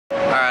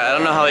Alright, I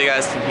don't know how you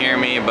guys can hear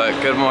me, but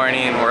good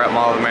morning. We're at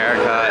Mall of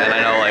America, and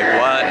I know like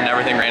what and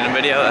everything random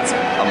video. That's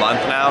a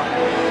month now.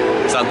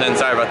 Something,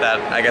 sorry about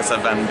that. I guess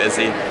I've been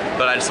busy.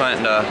 But I just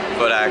went into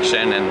Foot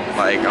Action and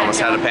like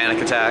almost had a panic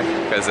attack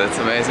because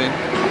it's amazing.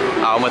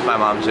 I'm with my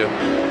mom too.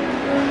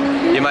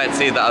 You might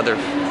see the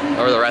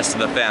rest of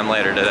the fam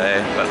later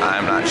today, but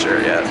I'm not sure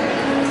yet.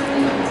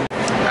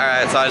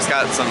 Alright, so I just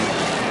got some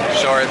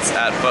shorts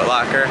at Foot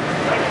Locker.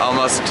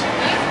 Almost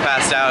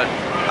passed out.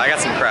 I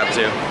got some crap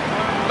too.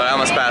 But I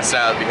almost passed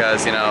out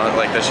because, you know,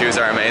 like the shoes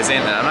are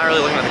amazing, and I'm not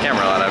really looking at the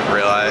camera a lot, I've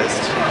realized.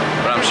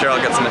 But I'm sure I'll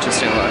get some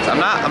interesting looks.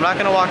 I'm not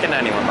gonna walk into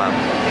anyone, Mom.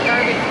 The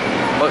garbage.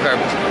 What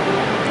garbage?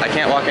 I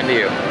can't walk into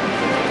you.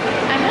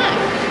 I'm not.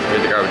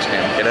 Read the garbage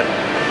can. Get it?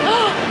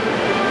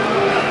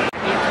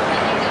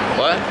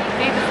 What?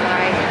 Dave is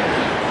live.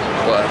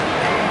 What?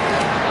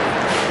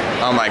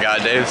 Oh my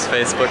god, Dave's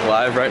Facebook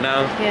Live right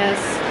now? Yes.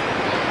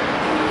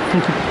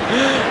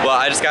 Well,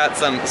 I just got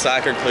some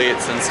soccer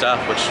cleats and stuff,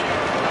 which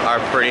are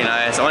pretty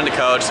nice. I went to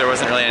Coach, there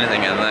wasn't really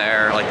anything in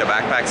there. Like the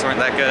backpacks weren't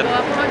that good.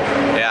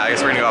 Yeah, I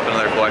guess we're gonna go up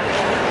another floor.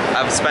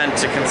 I've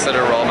spent a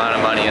considerable amount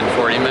of money in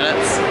 40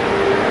 minutes.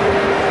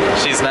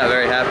 She's not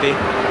very happy.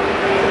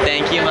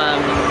 Thank you,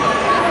 Mom.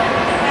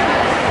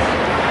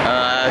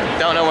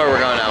 Don't know where we're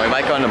going now. We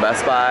might go into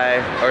Best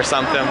Buy or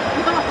something.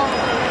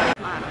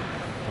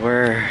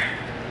 We're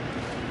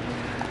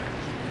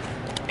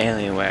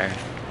Alienware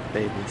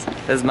babies.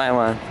 This is my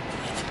one.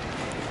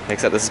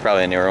 Except this is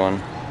probably a newer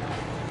one.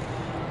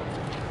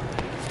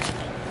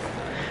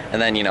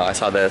 And then, you know, I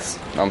saw this.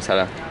 I almost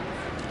had to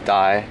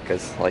die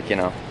because, like, you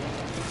know,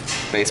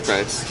 base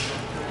price.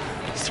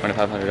 It's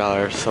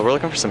 $2,500. So we're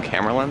looking for some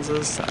camera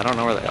lenses. I don't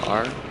know where they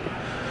are.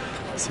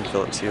 Some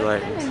Philips Hue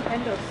lights.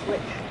 Nintendo Switch.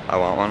 I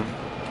want one.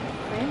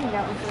 Randy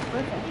got one for his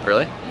birthday.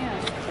 Really? Yeah.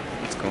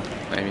 That's cool.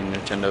 I mean,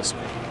 Nintendo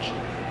Switch. You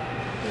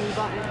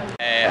bought one.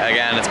 Hey,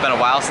 again, it's been a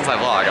while since I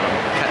vlogged.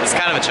 It's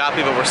kind of a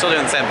choppy, but we're still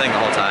doing the same thing the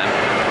whole time.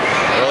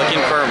 We're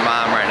looking for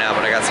Mom right now,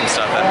 but I got some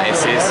stuff at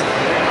Macy's.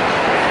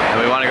 And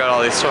we want to go to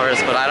all these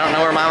stores, but I don't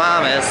know where my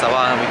mom is, so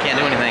we can't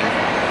do anything.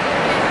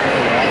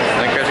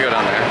 I think we have to go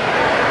down there.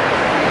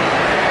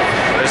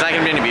 There's not going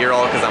to be any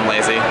B-roll because I'm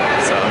lazy,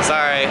 so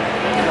sorry.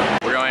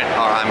 We're going,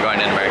 or I'm going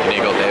in American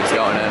Eagle, Dave's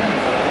going in,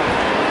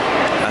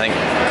 I think,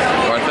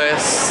 North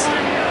Face.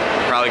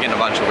 Probably getting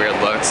a bunch of weird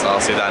looks, so I'll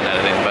see that in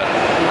editing, but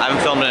I haven't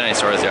filmed in any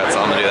stores yet,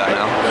 so I'm going to do that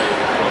now.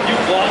 You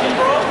vlogging,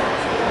 bro?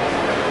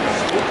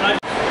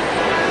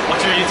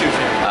 What's your YouTube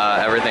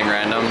channel? Everything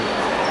Random.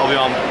 I'll be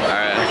on.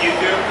 Alright.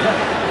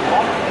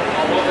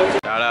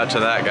 Shout out to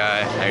that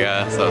guy, I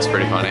guess. That was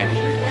pretty funny.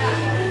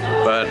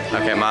 But,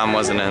 okay, Mom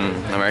wasn't in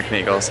American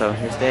Eagle, so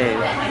here's Dave.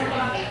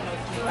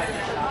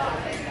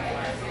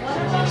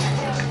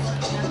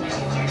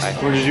 Hi.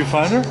 Where did you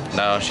find her?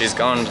 No, she's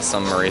going to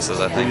some Maurice's,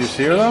 I think. Did you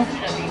see her though?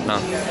 No.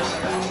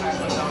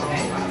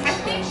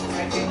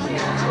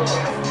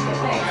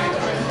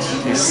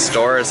 These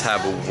stores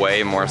have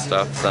way more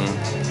stuff than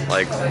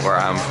like where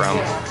I'm from,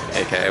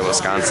 aka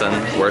Wisconsin,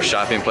 worst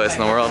shopping place in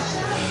the world.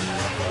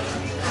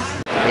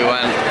 We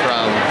went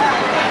from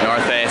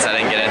North Face, I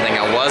didn't get anything.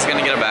 I was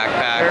gonna get a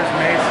backpack. There's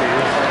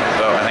Macy's.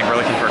 So I think we're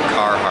looking for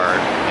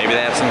Carhartt. Maybe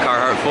they have some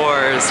Carhartt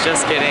 4s,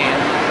 just kidding.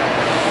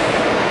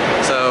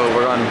 So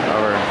we're going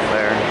over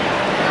there,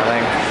 I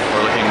think.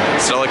 We're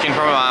still looking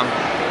for my mom.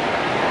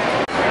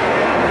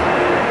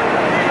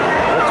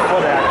 What's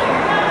Foot Action?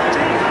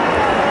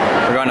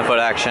 We're going to Foot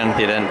Action, if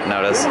you didn't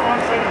notice.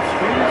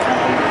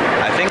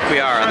 I think we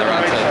are on the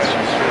wrong side.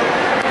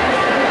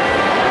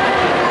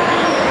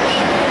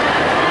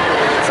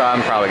 So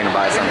I'm probably going to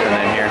buy something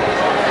in here.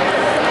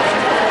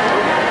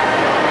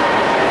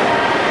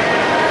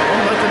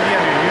 Don't let them be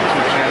on your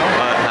YouTube channel.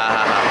 But,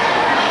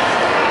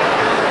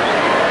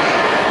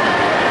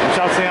 Watch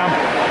out, Sam.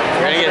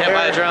 We're going to get hit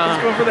by a drone.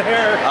 Let's go for the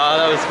hair. Oh,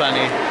 that was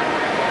funny.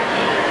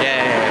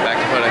 Yay, back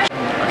to Foot Action.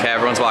 Okay,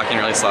 everyone's walking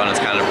really slow and it's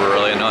kind of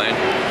really annoying.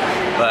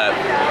 But,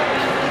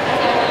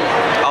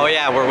 oh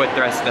yeah, we're with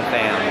the rest of the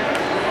fam.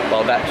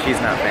 Well, she's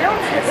not fam.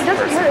 She's It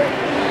doesn't hurt.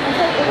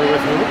 We're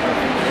with who?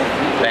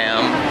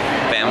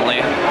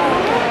 Family.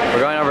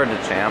 We're going over to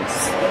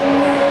Champs.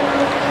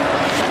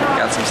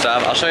 Got some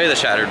stuff. I'll show you the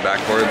shattered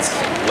backboards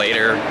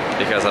later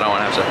because I don't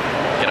want to have to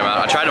get them out.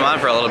 I tried them on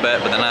for a little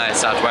bit, but then I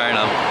stopped wearing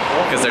them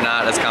because they're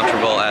not as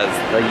comfortable as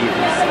the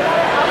Yeezys.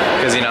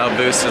 Because, you know,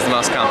 Boost is the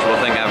most comfortable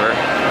thing ever.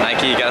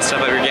 Nike, you gotta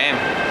step up your game.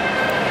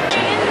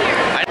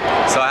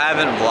 So I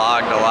haven't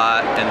vlogged a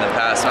lot in the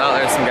past. Oh,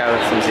 there's some guy with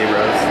some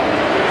zebras.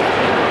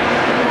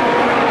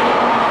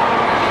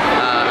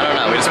 I don't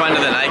know, we just went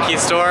to the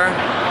Nike store.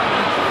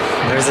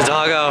 There's a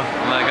doggo,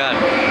 oh my god.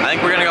 I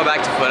think we're gonna go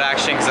back to Foot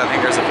Action because I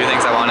think there's a few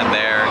things I wanted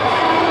there.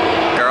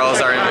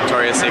 Girls are in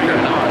Victoria's Secret.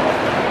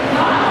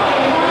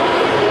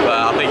 But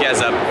I'll pick you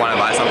guys up when I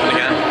buy something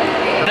again.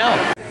 No.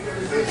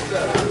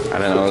 I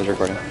didn't know I was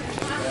recording.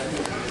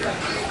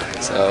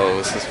 So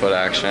this is Foot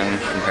Action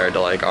compared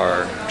to like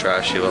our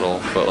trashy little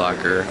Foot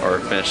Locker or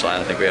Finish Line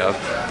I think we have.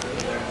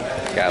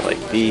 We got like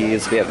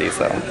these, we have these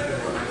though.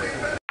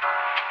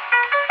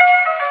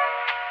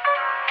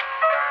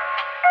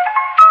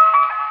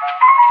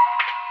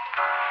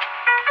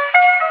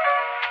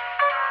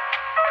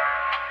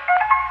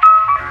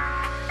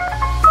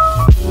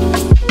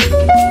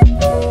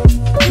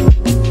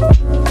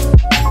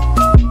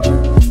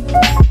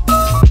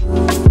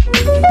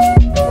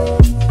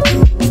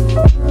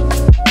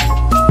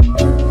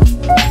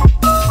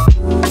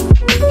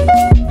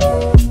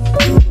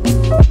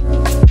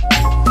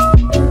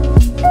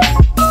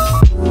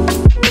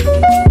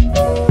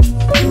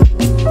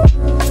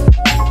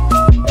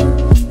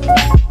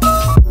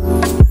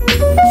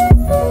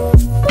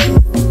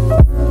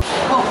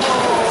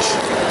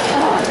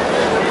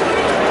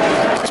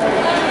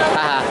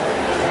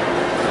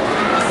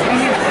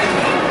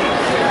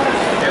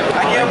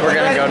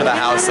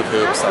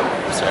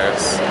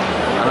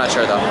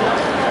 though.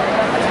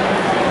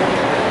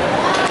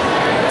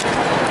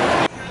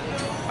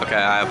 Okay,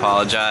 I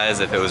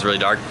apologize if it was really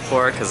dark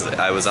before because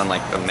I was on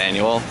like the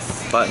manual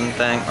button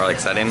thing or like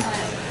setting.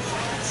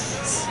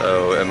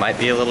 So it might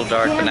be a little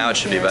dark, but now it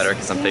should be better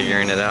because I'm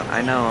figuring it out.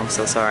 I know, I'm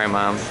so sorry,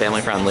 Mom.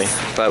 Family friendly.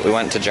 But we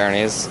went to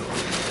Journeys.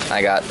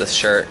 I got this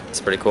shirt.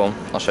 It's pretty cool.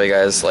 I'll show you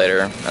guys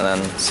later. And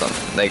then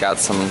she got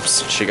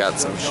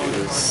some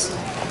shoes.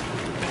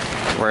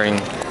 Wearing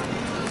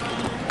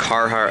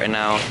Carhartt right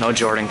now. No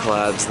Jordan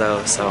collabs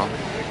though, so.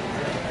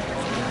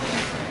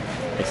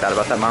 You sad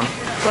about that, Mom?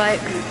 What?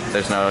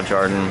 There's no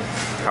Jordan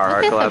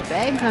Carhartt Look collab. at the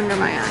bags under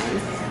my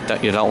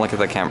eyes. You don't look at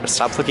the camera.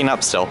 Stop looking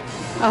up still.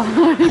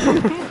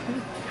 Oh.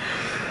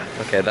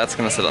 Okay, that's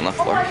gonna sit on the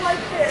floor.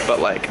 But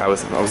like, I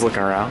was looking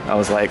around. I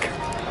was like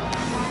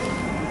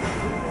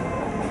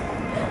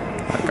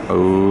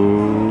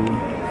oh,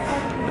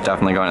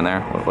 definitely going in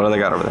there. What do they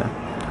got over there?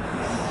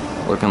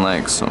 Looking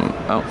like some,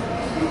 oh.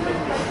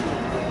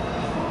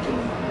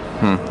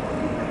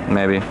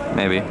 Maybe.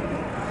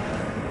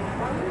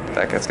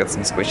 That guy's got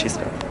some squishy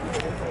stuff.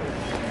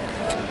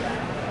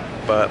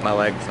 But my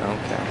legs,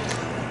 okay.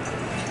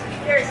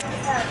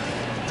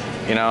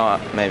 You know,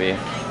 maybe.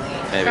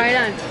 Try it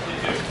on.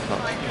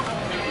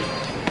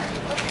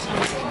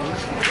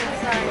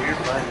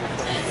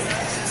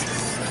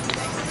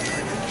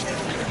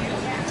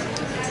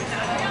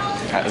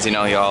 As you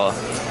know, y'all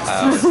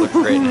always look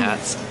great in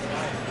hats.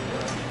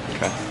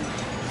 Okay.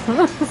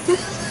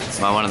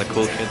 Am I one of the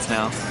cool kids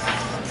now?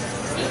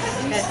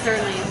 That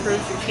certainly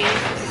improves your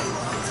chances.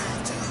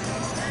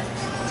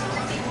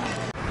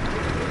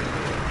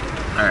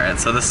 Alright,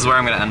 so this is where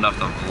I'm going to end off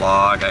the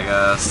vlog, I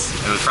guess.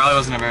 It probably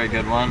wasn't a very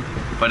good one,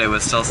 but it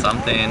was still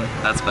something.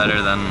 That's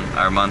better than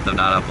our month of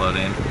not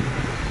uploading.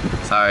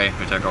 Sorry,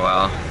 we took a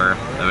while for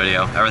the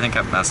video. Everything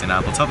kept messing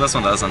up. Let's hope this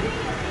one doesn't.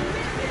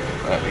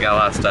 But we got a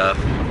lot of stuff.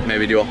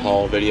 Maybe do a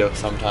haul video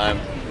sometime.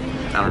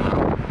 I don't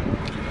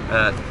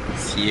know.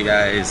 See you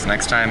guys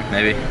next time,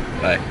 maybe.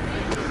 Bye.